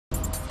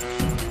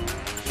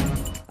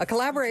A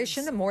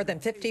collaboration of more than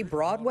 50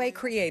 Broadway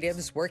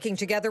creatives working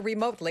together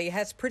remotely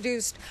has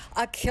produced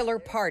A Killer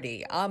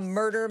Party, a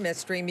murder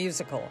mystery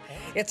musical.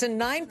 It's a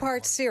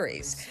 9-part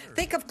series.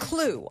 Think of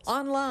Clue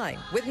online,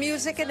 with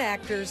music and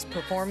actors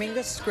performing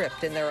the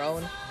script in their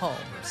own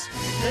homes.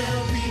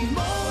 There'll be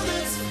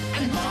moments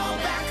and more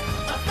back,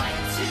 a fight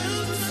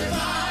to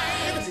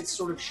survive. It's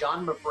sort of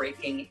genre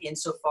breaking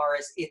insofar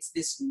as it's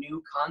this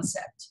new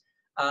concept.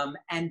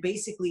 And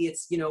basically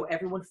it's,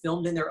 everyone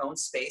filmed in their own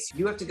space.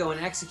 You have to go and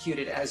execute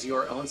it as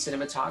your own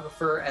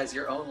cinematographer, as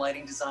your own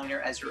lighting designer,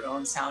 as your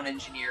own sound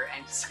engineer.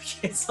 And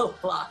it's a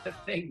lot of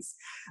things,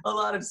 a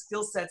lot of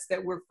skill sets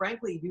that we're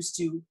frankly used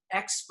to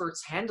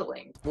experts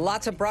handling.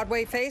 Lots of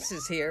Broadway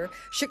faces here.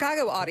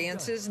 Chicago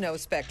audiences know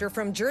Spector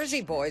from Jersey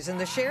Boys and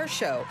The Cher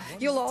Show.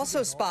 You'll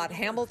also spot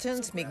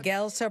Hamilton's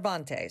Miguel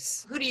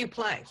Cervantes. Who do you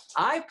play?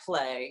 I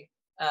play,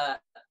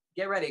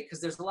 get ready, because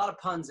there's a lot of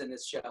puns in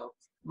this show.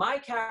 My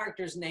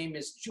character's name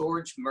is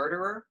George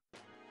Murderer.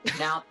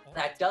 Now,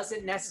 that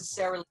doesn't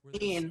necessarily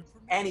mean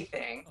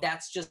anything.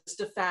 That's just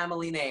a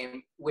family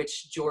name,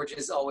 which George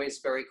is always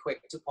very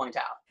quick to point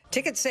out.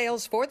 Ticket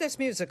sales for this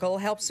musical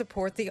help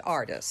support the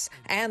artists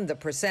and the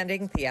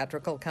presenting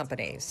theatrical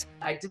companies.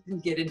 I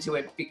didn't get into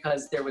it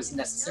because there was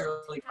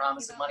necessarily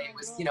promise of money. It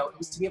was, it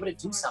was to be able to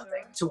do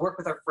something, to work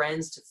with our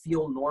friends, to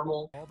feel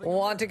normal.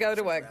 Want to go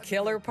to a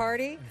killer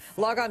party?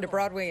 Log on to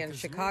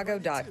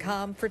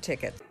BroadwayInChicago.com for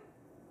tickets.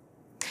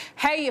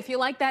 Hey, if you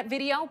like that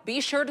video,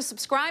 be sure to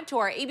subscribe to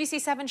our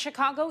ABC7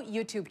 Chicago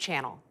YouTube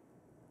channel.